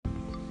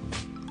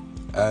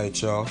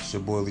Alright, y'all. It's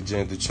your boy Lee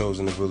James, the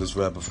chosen, the realest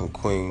rapper from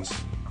Queens.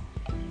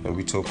 And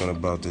we talking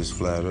about this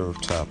flat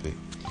earth topic.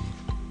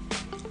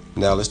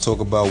 Now, let's talk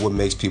about what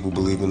makes people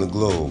believe in the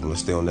globe. Let's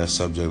stay on that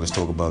subject. Let's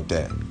talk about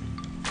that.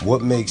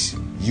 What makes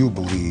you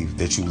believe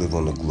that you live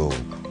on the globe?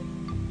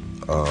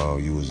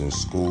 You was in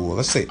school.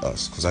 Let's say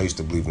us, because I used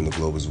to believe in the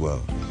globe as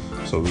well.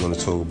 So we're going to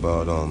talk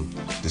about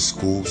the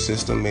school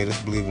system made us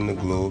believe in the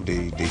globe.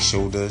 They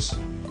showed us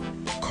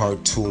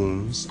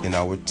cartoons in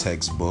our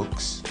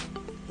textbooks.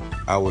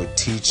 Our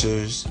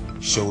teachers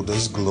showed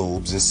us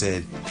globes and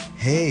said,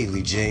 "Hey,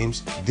 Lee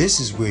James, this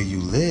is where you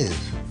live."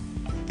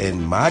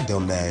 And my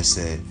dumb ass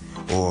said,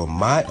 or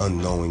my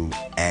unknowing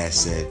ass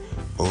said,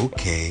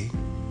 "Okay."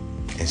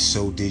 And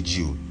so did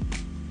you.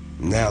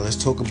 Now let's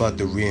talk about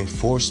the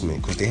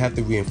reinforcement, because they have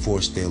to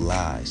reinforce their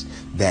lies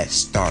that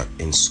start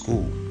in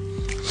school.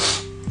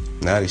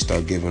 Now they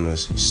start giving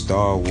us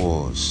Star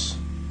Wars,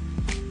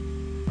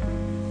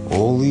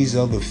 all these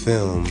other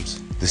films,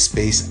 the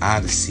Space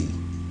Odyssey,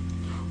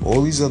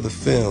 all these other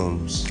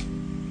films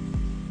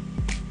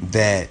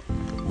that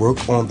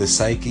work on the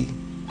psyche.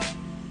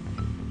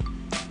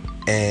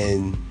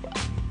 And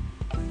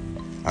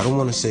I don't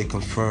want to say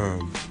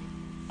confirm,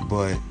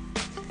 but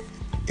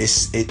it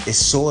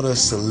sort of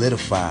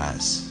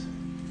solidifies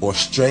or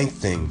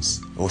strengthens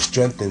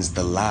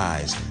the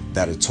lies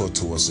that are taught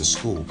to us in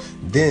school.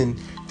 Then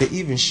they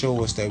even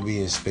show us that we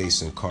in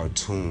space in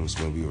cartoons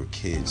when we were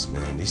kids,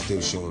 man. They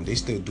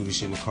still do this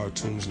shit in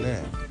cartoons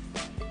now.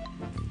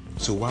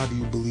 So why do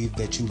you believe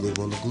that you live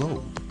on the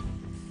globe?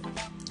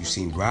 You've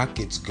seen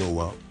rockets go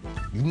up.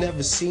 You've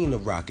never seen a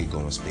rocket go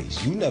in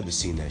space. You never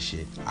seen that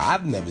shit.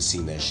 I've never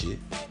seen that shit.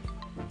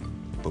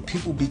 But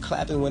people be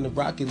clapping when the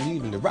rocket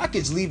leaving. The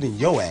rocket's leaving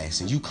your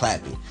ass and you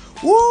clapping.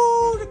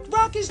 Woo! The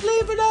rocket's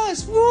leaving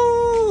us!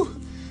 Woo!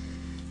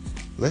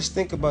 Let's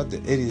think about the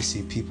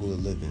idiocy people are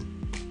living.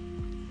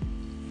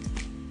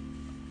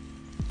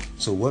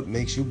 So what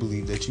makes you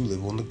believe that you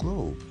live on the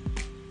globe?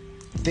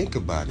 Think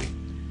about it.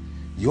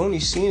 You only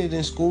seen it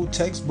in school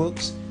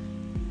textbooks.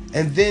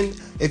 And then,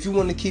 if you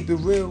want to keep it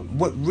real,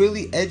 what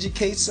really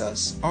educates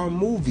us are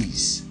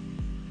movies.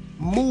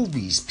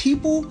 Movies.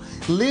 People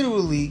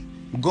literally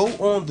go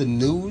on the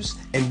news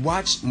and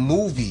watch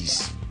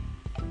movies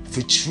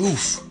for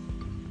truth.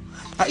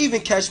 I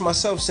even catch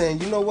myself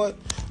saying, you know what?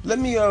 Let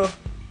me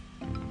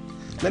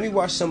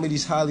watch some of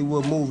these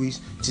Hollywood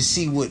movies to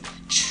see what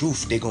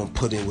truth they're gonna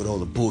put in with all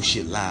the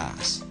bullshit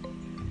lies.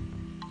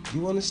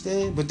 You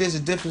understand? But there's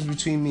a difference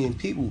between me and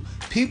people.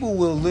 People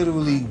will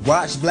literally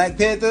watch Black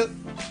Panther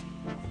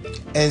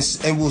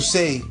and will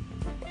say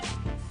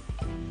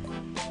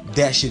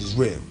that shit is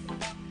real.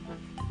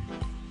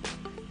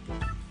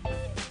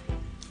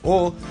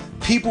 Or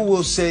people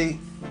will say,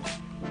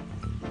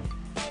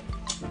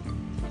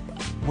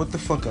 what the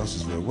fuck else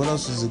is real? What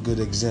else is a good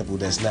example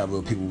that's not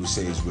real? People will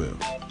say is real.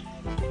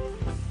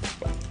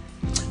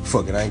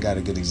 Fuck it, I ain't got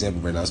a good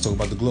example right now. Let's talk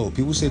about the globe.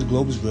 People say the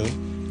globe is real,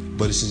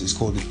 but it's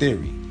called the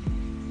theory.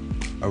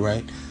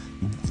 Alright?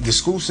 The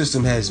school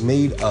system has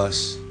made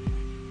us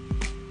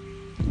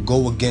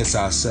go against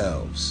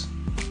ourselves.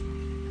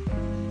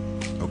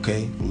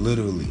 Okay?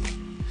 Literally.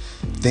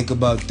 Think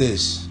about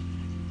this.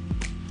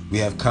 We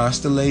have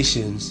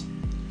constellations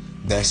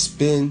that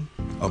spin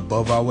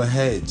above our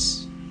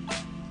heads.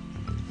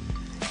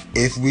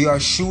 If we are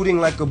shooting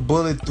like a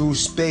bullet through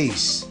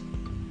space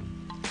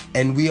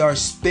and we are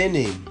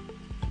spinning,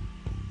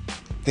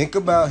 think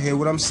about, hear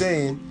what I'm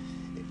saying.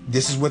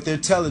 This is what they're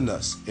telling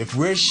us. If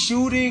we're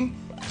shooting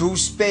through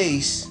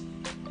space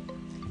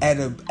at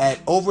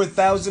over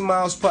 1,000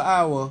 miles per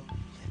hour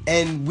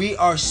and we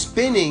are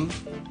spinning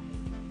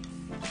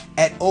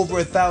at over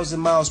 1,000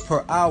 miles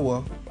per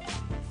hour,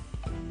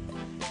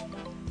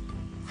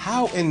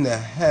 how in the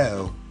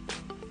hell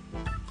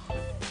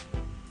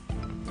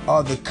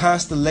are the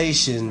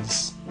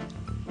constellations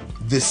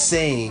the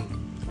same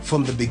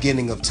from the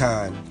beginning of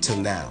time till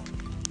now?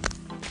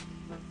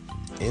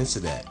 Answer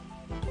that.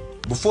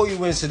 Before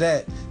you answer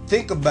that,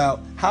 think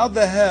about how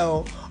the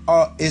hell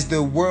is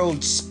the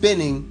world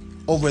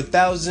spinning over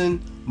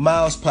 1,000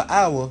 miles per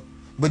hour,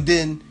 but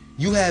then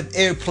you have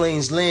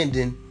airplanes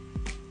landing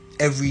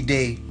every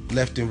day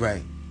left and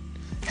right.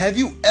 Have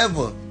you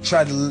ever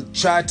tried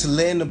to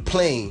land a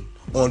plane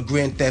on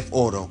Grand Theft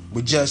Auto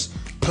with just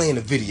playing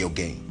a video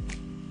game?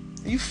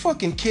 Are you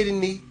fucking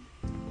kidding me?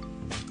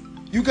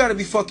 You gotta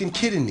be fucking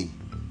kidding me.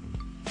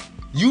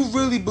 You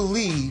really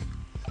believe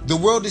the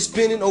world is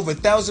spinning over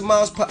 1,000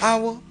 miles per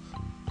hour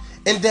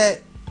and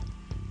that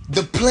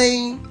the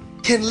plane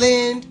can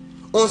land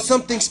on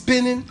something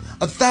spinning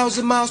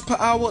 1,000 miles per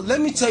hour? Let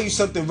me tell you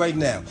something right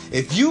now.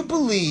 If you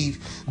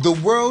believe the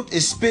world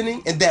is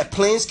spinning and that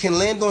planes can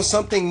land on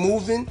something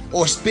moving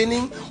or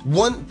spinning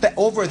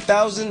over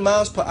 1,000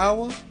 miles per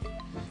hour,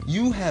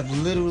 you have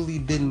literally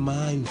been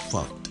mind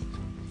fucked.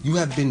 You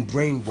have been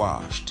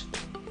brainwashed,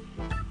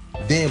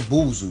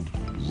 bamboozled,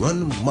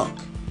 run amok.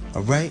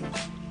 All right?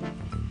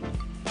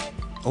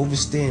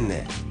 Overstand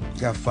that. You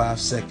got 5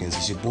 seconds.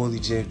 It's your boy Lee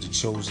James, the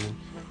chosen.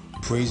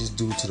 Praise is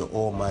due to the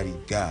Almighty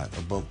God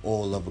above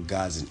all other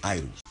gods and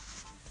idols.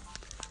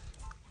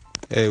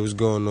 Hey, what's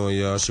going on,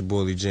 y'all? It's your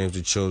boy Lee James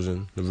the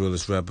Chosen, the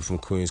realest rapper from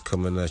Queens,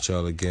 coming at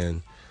y'all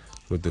again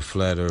with the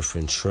flat earth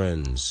and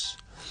trends.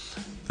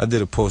 I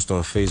did a post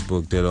on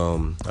Facebook that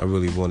I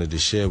really wanted to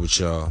share with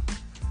y'all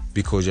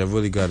because y'all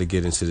really got to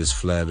get into this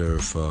flat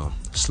earth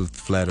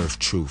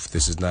truth.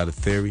 This is not a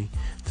theory.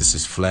 This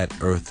is flat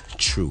earth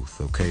truth,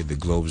 okay? The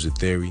globe is a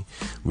theory,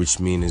 which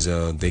means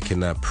they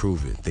cannot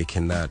prove it. They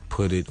cannot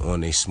put it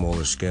on a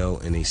smaller scale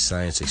in a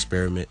science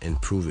experiment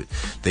and prove it.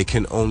 They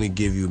can only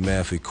give you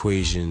math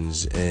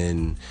equations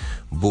and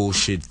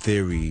bullshit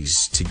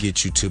theories to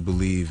get you to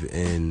believe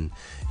in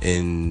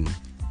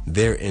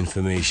their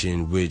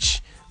information,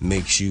 which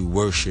makes you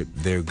worship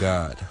their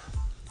God.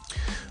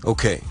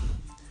 Okay.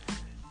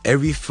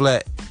 Every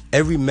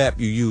map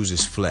you use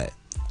is flat.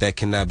 That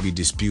cannot be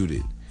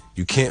disputed.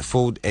 You can't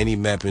fold any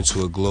map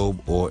into a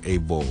globe or a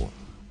ball.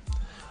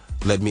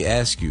 Let me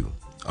ask you,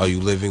 are you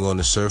living on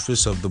the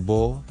surface of the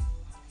ball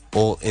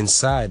or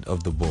inside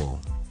of the ball?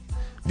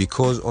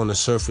 Because on the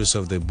surface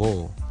of the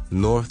ball,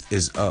 north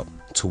is up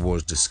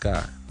towards the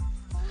sky.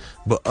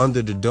 But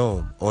under the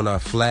dome, on our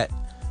flat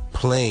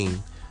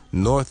plane,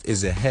 north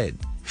is ahead,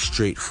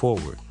 straight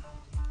forward.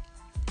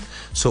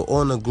 So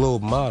on a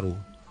globe model,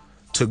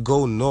 to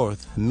go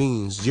north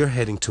means you're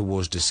heading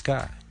towards the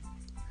sky.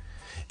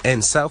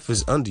 And south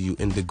is under you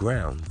in the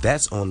ground.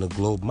 That's on the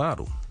globe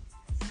model.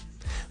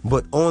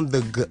 But on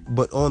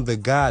the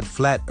God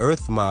flat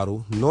earth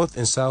model, north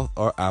and south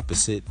are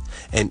opposite,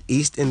 and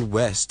east and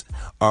west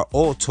are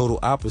all total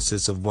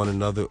opposites of one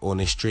another on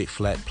a straight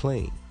flat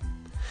plane.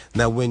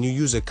 Now, when you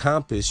use a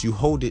compass, you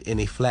hold it in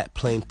a flat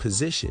plane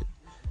position.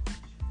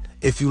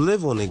 If you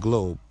live on a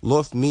globe,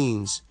 north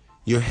means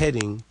you're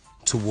heading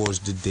towards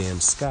the damn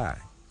sky.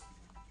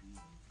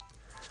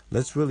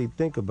 Let's really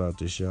think about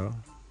this, y'all.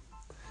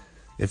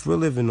 If we're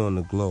living on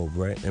the globe,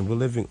 right, and we're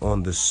living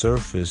on the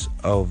surface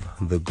of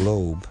the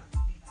globe,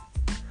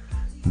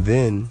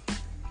 then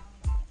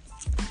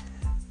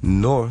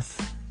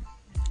north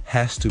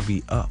has to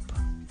be up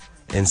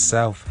and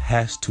south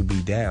has to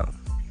be down.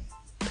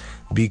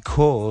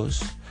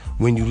 Because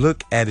when you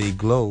look at a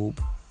globe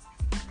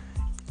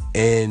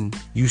and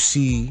you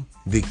see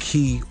the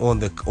key on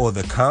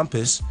the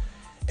compass,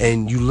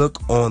 and you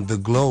look on the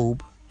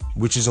globe,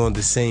 which is on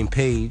the same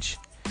page,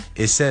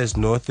 it says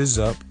north is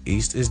up,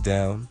 east is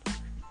down,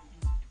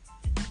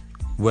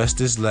 west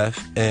is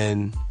left,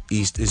 and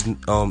west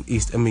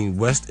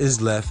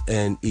is left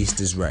and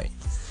east is right,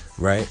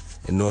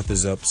 and north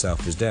is up,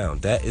 south is down.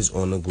 That is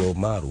on the globe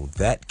model.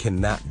 That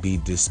cannot be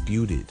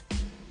disputed.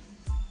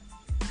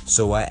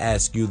 So I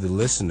ask you, the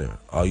listener,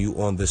 are you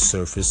on the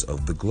surface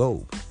of the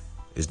globe?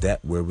 Is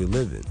that where we're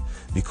living?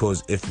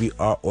 Because if we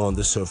are on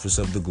the surface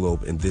of the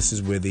globe, and this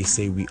is where they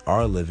say we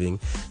are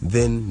living,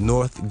 then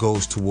north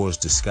goes towards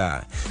the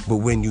sky. But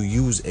when you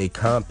use a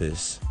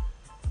compass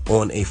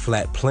on a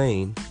flat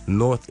plane,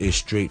 north is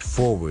straight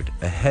forward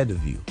ahead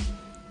of you.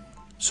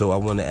 So I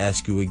want to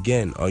ask you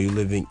again, are you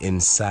living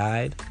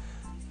inside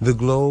the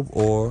globe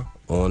or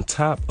on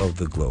top of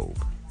the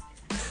globe?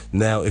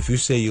 Now, if you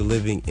say you're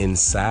living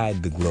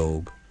inside the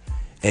globe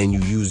and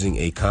you're using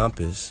a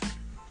compass,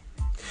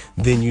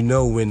 then you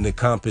know when the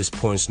compass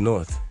points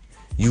north,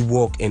 you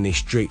walk in a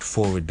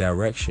straightforward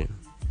direction.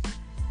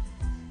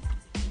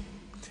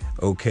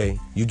 Okay?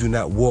 You do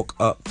not walk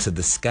up to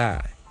the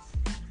sky.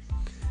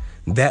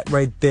 That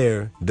right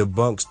there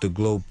debunks the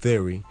globe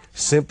theory,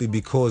 simply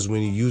because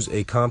when you use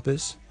a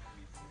compass,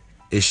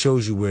 it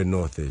shows you where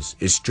north is.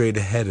 It's straight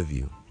ahead of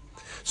you.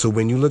 So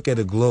when you look at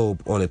a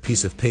globe on a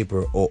piece of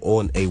paper or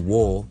on a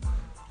wall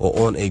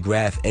or on a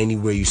graph,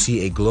 anywhere you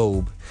see a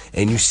globe,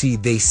 and you see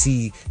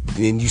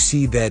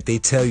that they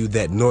tell you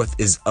that north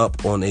is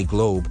up on a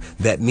globe,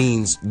 that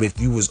means if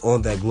you was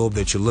on that globe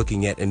that you're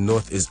looking at and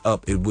north is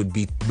up, it would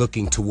be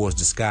looking towards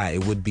the sky.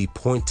 It would be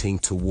pointing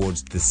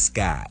towards the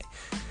sky.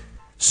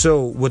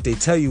 So what they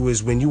tell you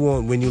is when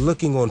you're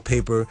looking on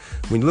paper,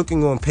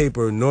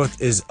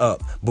 north is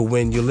up, but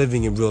when you're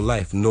living in real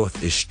life,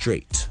 north is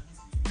straight.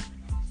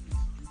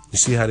 You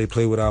see how they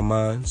play with our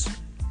minds?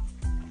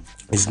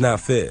 It's not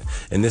fair.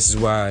 And this is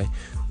why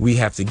we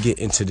have to get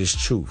into this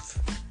truth.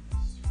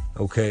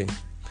 Okay?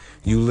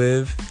 You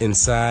live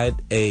inside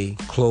a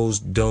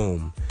closed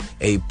dome,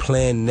 a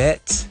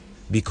planet,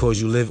 because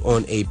you live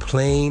on a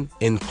plane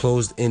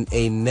enclosed in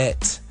a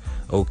net.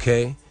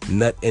 Okay?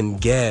 Nut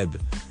and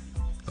gab.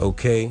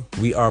 Okay?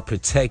 We are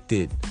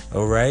protected.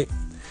 All right?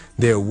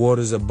 There are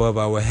waters above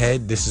our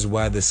head. This is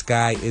why the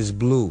sky is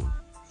blue.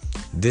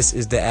 This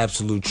is the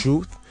absolute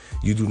truth.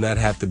 You do not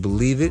have to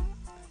believe it.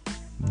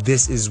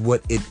 This is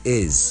what it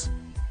is.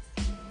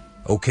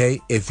 Okay?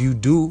 If you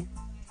do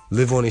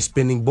live on a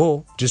spinning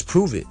ball, just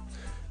prove it.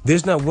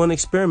 There's not one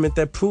experiment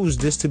that proves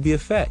this to be a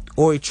fact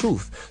or a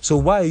truth. So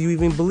why are you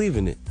even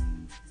believing it?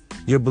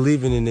 You're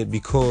believing in it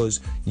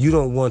because you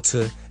don't want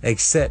to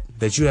accept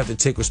that you have to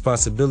take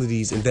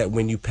responsibilities and that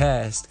when you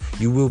pass,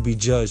 you will be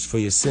judged for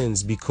your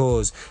sins,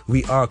 because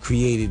we are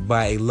created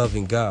by a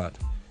loving God.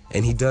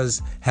 And he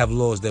does have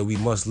laws that we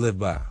must live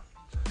by.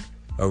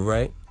 All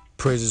right?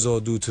 Praises all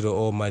due to the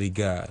Almighty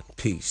God.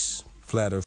 Peace. Flat Earth.